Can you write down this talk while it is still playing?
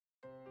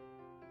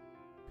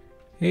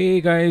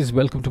Hey guys,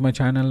 welcome to my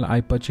channel. I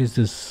purchased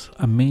this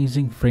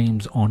amazing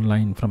frames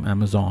online from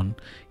Amazon.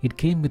 It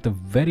came with a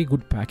very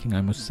good packing, I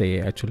must say.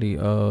 Actually,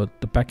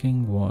 the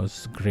packing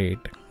was great.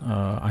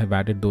 I've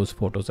added those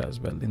photos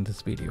as well in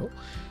this video.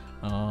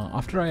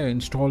 After I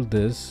installed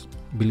this,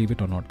 believe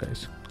it or not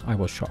guys, I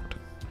was shocked.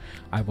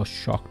 I was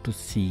shocked to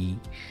see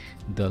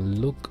the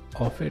look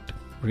of it.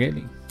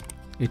 Really,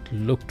 it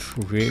looked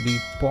really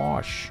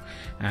posh,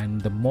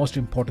 and the most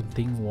important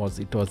thing was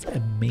it was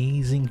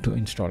amazing to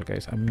install,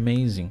 guys.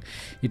 Amazing.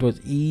 It was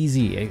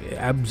easy,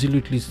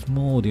 absolutely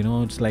smooth.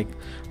 It's like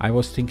I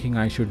was thinking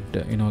I should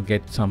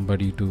get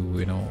somebody to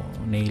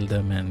nail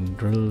them and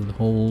drill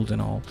holes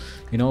and all,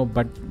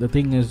 but the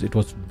thing is, it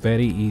was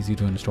very easy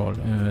to install.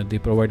 They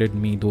provided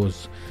me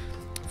those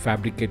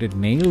fabricated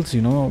nails,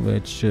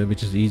 which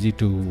is easy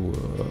to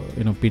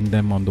pin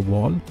them on the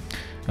wall.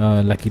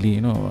 Luckily,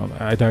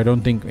 I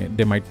don't think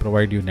they might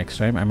provide you next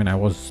time. I mean, I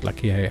was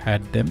lucky I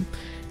had them,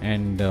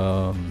 and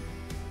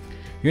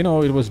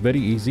it was very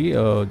easy.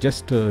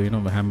 Just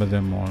hammer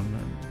them on,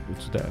 and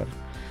it's there.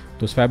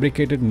 Those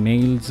fabricated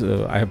nails,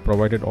 I have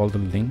provided all the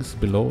links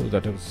below.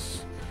 That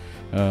is,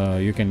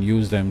 you can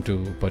use them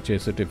to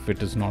purchase it if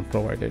it is not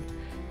provided.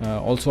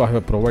 Also, I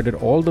have provided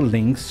all the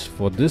links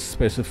for this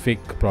specific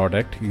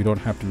product. You don't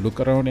have to look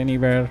around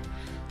anywhere.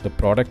 The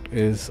product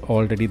is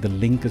already, the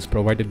link is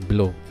provided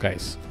below,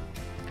 guys.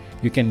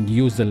 You can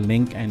use the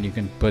link and you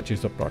can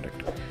purchase the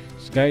product,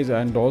 so guys.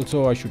 And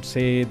also I should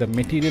say, the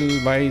material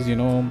wise,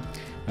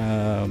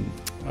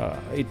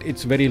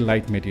 it's very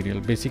light material.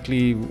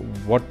 Basically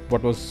what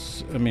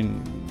was,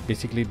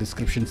 basically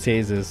description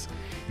says is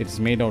it's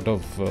made out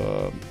of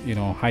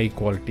high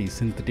quality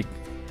synthetic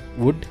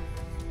wood,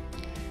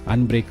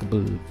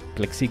 unbreakable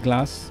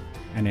plexiglass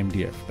and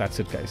MDF.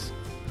 That's it, guys.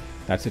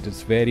 That's it.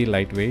 It's very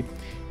lightweight,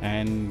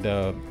 and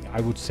I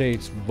would say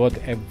it's worth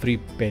every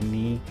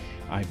penny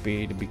I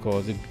paid,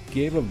 because it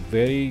gave a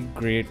very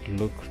great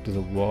look to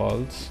the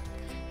walls,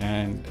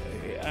 and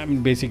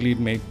basically it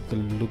made the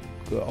look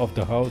of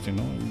the house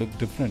look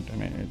different.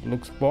 It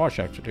looks posh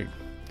actually,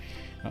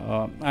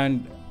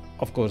 and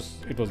of course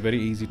it was very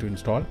easy to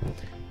install.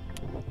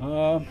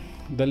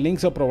 The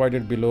links are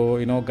provided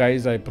below.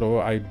 Guys, I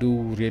do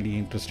really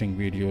interesting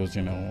videos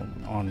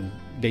on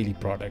daily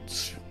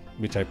products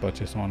which I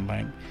purchase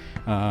online,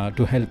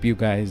 to help you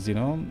guys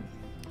to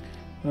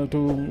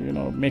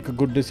make a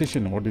good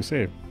decision. What do you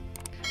say?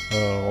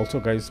 Also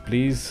guys,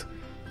 please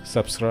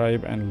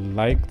subscribe and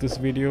like this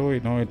video.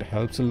 It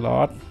helps a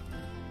lot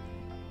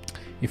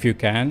if you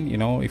can.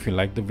 If you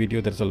like the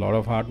video, there's a lot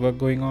of hard work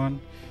going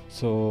on,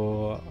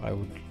 so I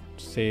would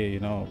say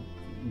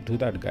do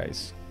that,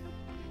 guys.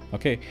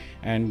 Okay,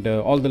 and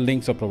all the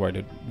links are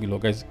provided below,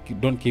 guys.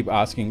 Don't keep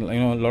asking,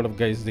 a lot of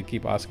guys, they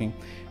keep asking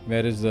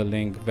where is the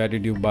link, where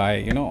did you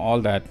buy, all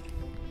that.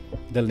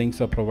 The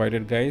links are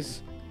provided,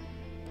 guys.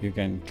 You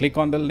can click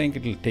on the link,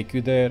 it will take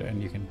you there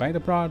and you can buy the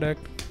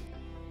product.